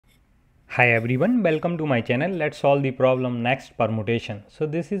Hi everyone, welcome to my channel. Let's solve the problem next permutation. So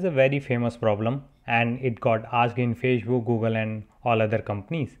this is a very famous problem and it got asked in Facebook, Google and all other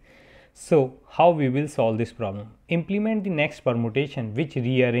companies. So how we will solve this problem? Implement the next permutation which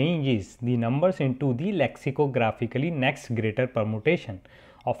rearranges the numbers into the lexicographically next greater permutation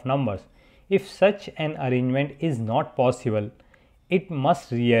of numbers. If such an arrangement is not possible, it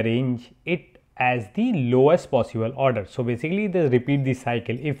must rearrange it as the lowest possible order. So basically they repeat the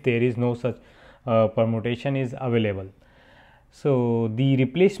cycle if there is no such permutation is available. So the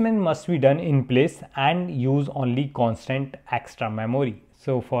replacement must be done in place and use only constant extra memory.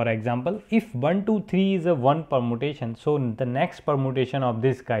 So for example, if 1 2 3 is a one permutation, so the next permutation of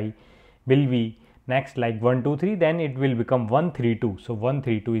this guy will be next like 1 2 3, then it will become 1 3 2. So 1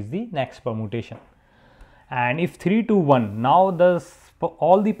 3 2 is the next permutation. And if 3 2 1, now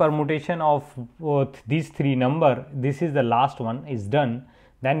all the permutation of these three number, this is the last one is done,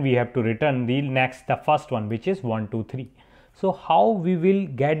 then we have to return the first one, which is 1 2 3. So how we will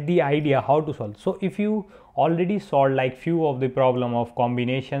get the idea how to solve? So if you already solved like few of the problem of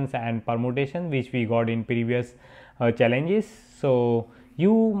combinations and permutation which we got in previous challenges, so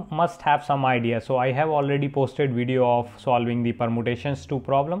you must have some idea. So I have already posted video of solving the permutations 2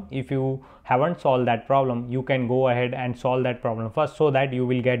 problem. If you haven't solved that problem, you can go ahead and solve that problem first, so that you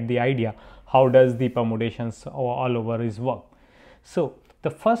will get the idea how does the permutations all over is work. So the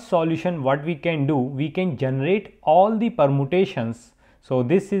first solution what we can do, we can generate all the permutations. So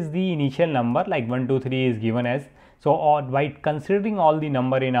this is the initial number like 1 2 3 is given as. So by considering all the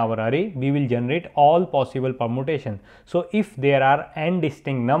number in our array, we will generate all possible permutations. So if there are n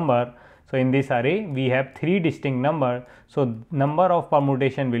distinct number, so in this array we have 3 distinct number, so number of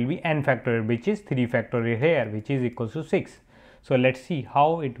permutation will be n factorial, which is 3 factorial here, which is equals to 6. So let's see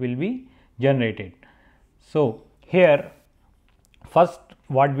how it will be generated. So here first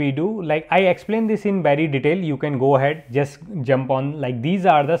what we do, like I explained this in very detail, you can go ahead just jump on, like these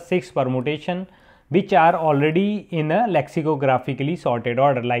are the 6 permutation which are already in a lexicographically sorted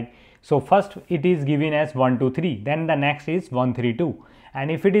order. Like so first it is given as 1 2 3, then the next is 1 3 2, and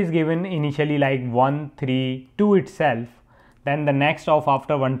if it is given initially like 1 3 2 itself, then the next of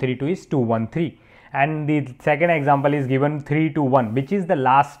after 1 3 2 is 2 1 3, and the second example is given 3 2 1, which is the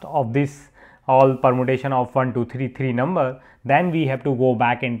last of this all permutation of 1 2 3 3 number. Then we have to go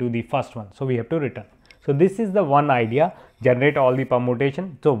back into the first one, so we have to return. So this is the one idea, generate all the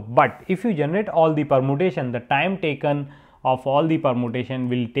permutation. So but if you generate all the permutation, the time taken of all the permutation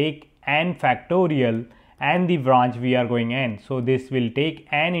will take n factorial, and the branch we are going n, so this will take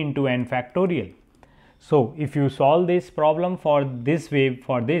n into n factorial. So if you solve this problem for this way,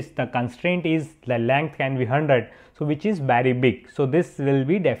 for this the constraint is the length can be 100, so which is very big, so this will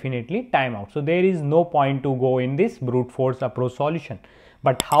be definitely timeout. So there is no point to go in this brute force approach solution.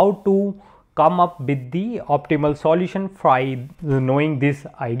 But how to come up with the optimal solution by knowing this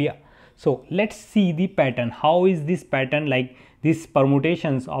idea? So let's see the pattern. How is this pattern, like these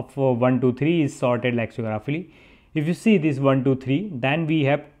permutations of 1 2 3 is sorted lexicographically. If you see this 1 2 3, then we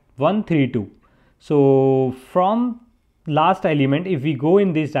have 1 3 2. So from last element, if we go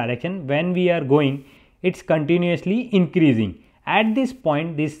in this direction, when we are going, it's continuously increasing. At this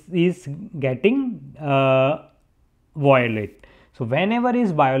point this is getting violate. So whenever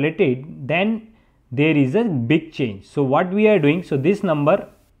is violated, then there is a big change. So what we are doing, so this number,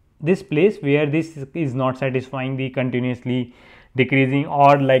 this place where this is not satisfying the continuously decreasing,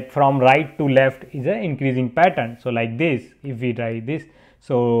 or like from right to left is a increasing pattern. So like this, if we try this,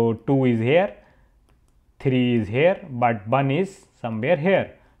 so 2 is here, 3 is here, but 1 is somewhere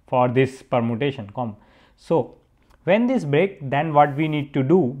here for this permutation So when this break, then what we need to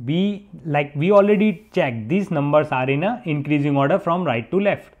do, we already checked these numbers are in a increasing order from right to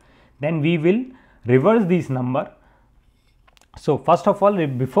left, then we will reverse this number. So first of all,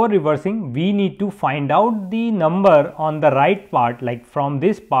 before reversing, we need to find out the number on the right part, like from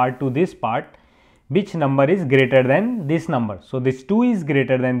this part to this part, which number is greater than this number. So this 2 is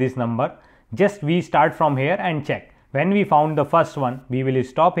greater than this number. Just we start from here and check. When we found the first one, we will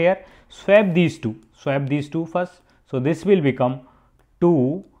stop here, swap these two first. So this will become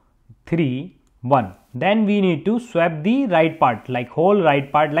 2 3 1. Then we need to swap the right part, like whole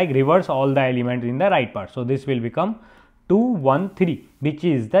right part, like reverse all the elements in the right part. So this will become 2 1 3, which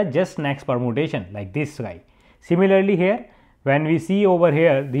is the just next permutation, like this guy. Similarly here, when we see over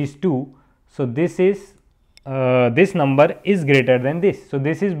here these two, so this is this number is greater than this, so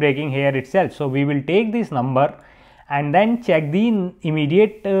this is breaking here itself. So we will take this number and then check the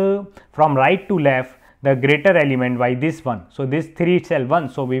immediate from right to left the greater element by this one. So this 3 itself 1,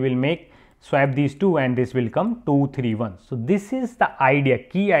 so we will swap these two and this will come 2 3 1. So this is the idea,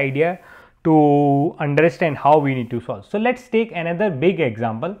 key idea to understand how we need to solve. So let's take another big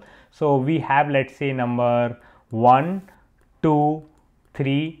example. So we have, let's say, number 1, 2,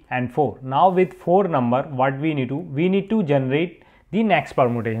 3 and 4. Now with 4 number, what we need to generate the next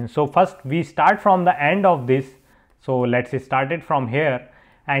permutation. So first we start from the end of this. So let's say start it from here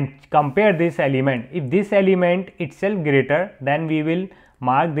and compare this element. If this element itself greater, then we will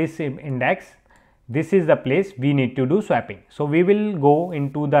mark this index. This is the place we need to do swapping. So we will go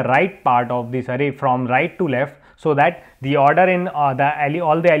into the right part of this array from right to left, so that the order in all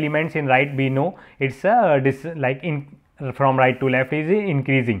the elements in right, we know it's from right to left is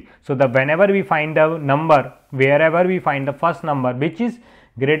increasing. So the whenever we find the number, wherever we find the first number which is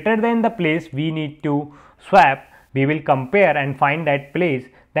greater than the place we need to swap, we will compare and find that place,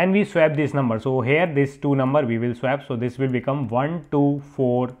 then we swap this number. So here this 2 number we will swap. So this will become 1, 2,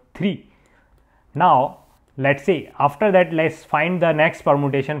 4, 3. Now let's say after that, let's find the next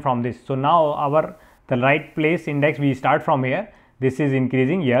permutation from this. So now the right place index, we start from here, this is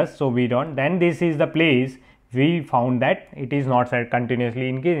increasing, yes, so we don't, then this is the place we found that it is not continuously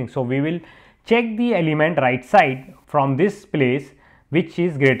increasing. So we will check the element right side from this place which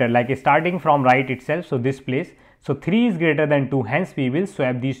is greater, like starting from right itself. So this place, so 3 is greater than 2, hence we will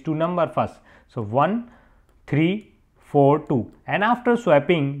swap these 2 number first. So 1, 3, 4, 2, and after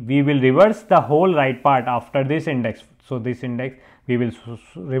swapping we will reverse the whole right part after this index. So this index we will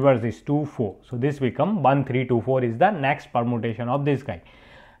reverse this 2, 4. So this become 1, 3, 2, 4 is the next permutation of this guy.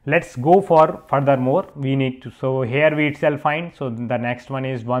 Let's go for furthermore. We need to, so here we itself find, so the next one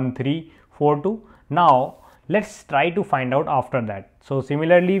is 1, 3, 4, 2. Now let's try to find out after that. So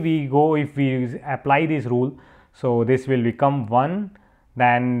similarly we go, if we apply this rule, so this will become 1,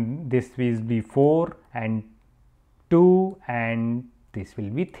 then this will be 4 and 2, and this will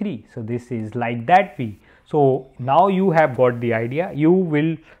be 3. So this is like that way. So now you have got the idea. You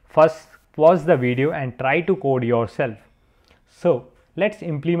will first pause the video and try to code yourself. So let's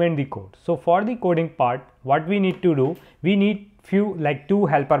implement the code. So for the coding part, what we need to do, we need few like 2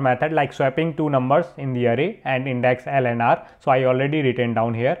 helper method, like swapping 2 numbers in the array and index L and R. So I already written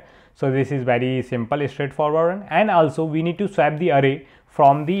down here. So this is very simple, straightforward, and also we need to swap the array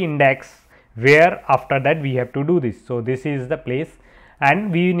from the index, where after that we have to do this. So this is the place,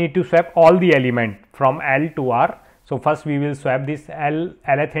 and we need to swap all the element from L to R. So first we will swap this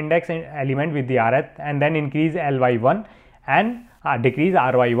Lth index element with the Rth, and then increase L by 1 and decrease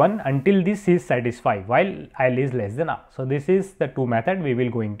R by 1 until this is satisfied while L is less than R. So this is the 2 method we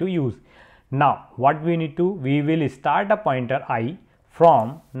will going to use. Now what we need to, we will start a pointer I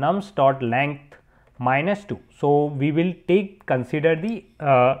from nums dot length -2. So we will consider the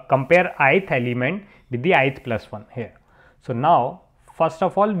compare ith element with the ith plus 1 here. So now first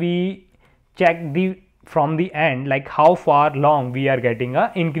of all we check from the end, like how far long we are getting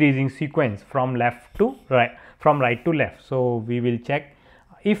a increasing sequence from left to right, from right to left. So we will check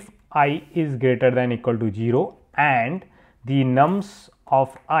if I is greater than equal to 0 and the nums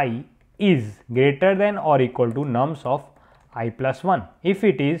of I is greater than or equal to nums of I plus 1. If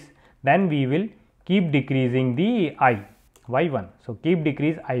it is, then we will keep decreasing the I by 1. So keep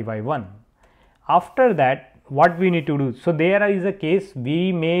decrease I by 1. After that, what we need to do, so there is a case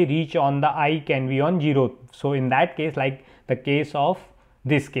we may reach on the I can be on 0. So in that case, like the case of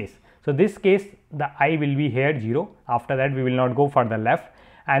this case, so this case the I will be here 0. After that we will not go further left,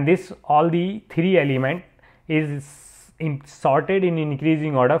 and this all the 3 element is sorted in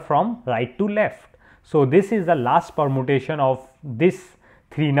increasing order from right to left. So this is the last permutation of this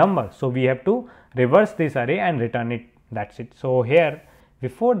 3 numbers. So we have to reverse this array and return it, that's it. So here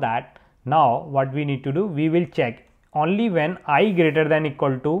before that, now what we need to do, we will check only when I greater than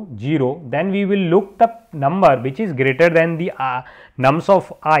equal to 0, then we will look the number which is greater than the nums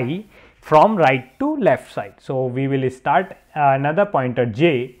of I from right to left side. So we will start another pointer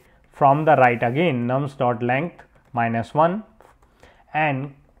j from the right, again nums dot length -1,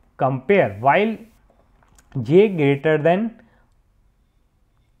 and compare while j greater than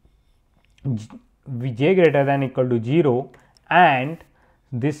equal to 0, and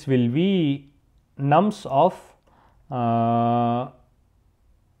this will be nums of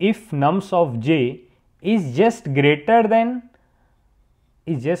if nums of j is just greater than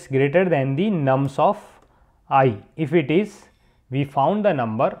the nums of I. If it is, we found the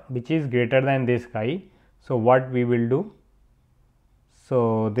number which is greater than this guy. So what we will do,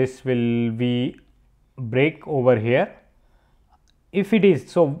 so this will be break over here. If it is,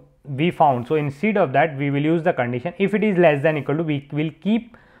 so we found, so instead of that we will use the condition, if it is less than equal to, we will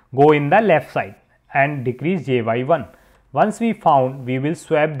keep go in the left side and decrease j by 1. Once we found, we will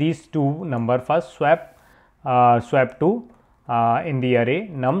swap these 2 number first, swap 2 in the array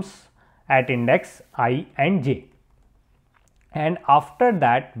nums, at index I and j. And after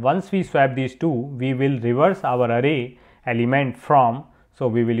that, once we swap these two, we will reverse our array element from, so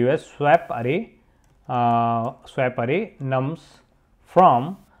we will use swap array nums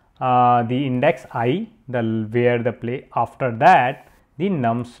from the index I, where the play after that the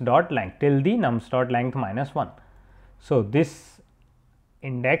nums dot length till the nums dot length minus 1. So this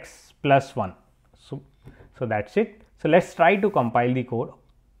index plus 1. So that's it. So let's try to compile the code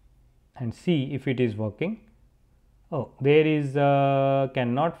and see if it is working. Oh, there is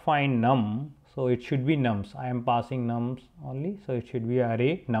cannot find num, so it should be nums. I am passing nums only, so it should be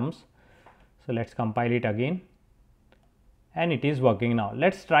array nums. So let's compile it again, and it is working now.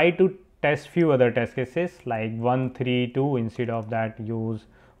 Let's try to test few other test cases like 132. Instead of that, use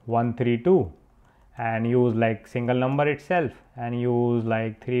 132 and use like single number itself, and use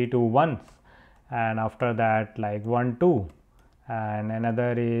like 3 2 ones, and after that like 1 2, and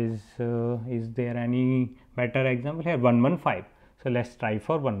another is there any better example here? 115. So let's try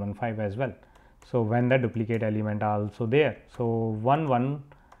for 115 as well. So when the duplicate element are also there, so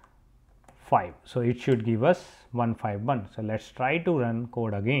 115, so it should give us 151. So let's try to run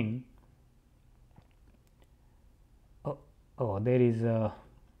code again. Oh, there is a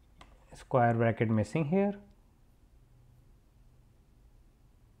square bracket missing here.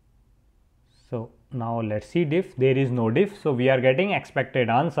 So now let's see diff. There is no diff, so we are getting expected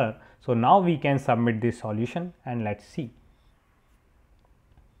answer. So now we can submit this solution and let's see.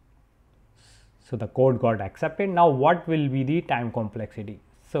 So the code got accepted. Now what will be the time complexity?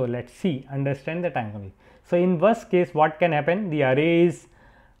 So let's see, understand the time complexity. So in worst case, what can happen? The array is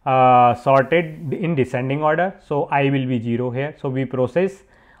sorted in descending order. So I will be 0 here. So we process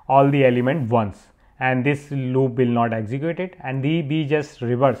all the element once, and this loop will not execute it, and the b just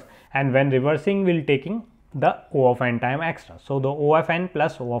reverse, and when reversing will taking the O of n time extra. So the O of n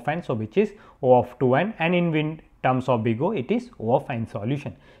plus O of n, so which is O of 2n, and in terms of big O it is O of n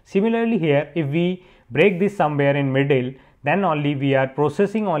solution. Similarly here, if we break this somewhere in middle, then only we are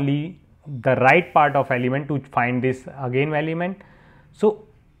processing only the right part of element to find this again element. So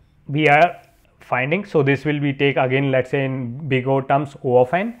we are finding, so this will be take again, let's say in big O terms O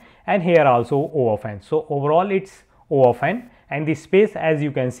of n, and here also O of n. So overall it's O of n, and the space, as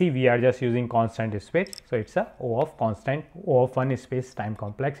you can see, we are just using constant space. So it's a O of constant, O of 1 space time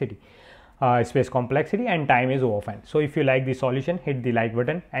complexity, space complexity, and time is O of n. So if you like the solution, hit the like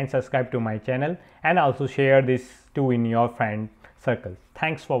button and subscribe to my channel, and also share this too in your friend circle.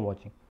 Thanks for watching.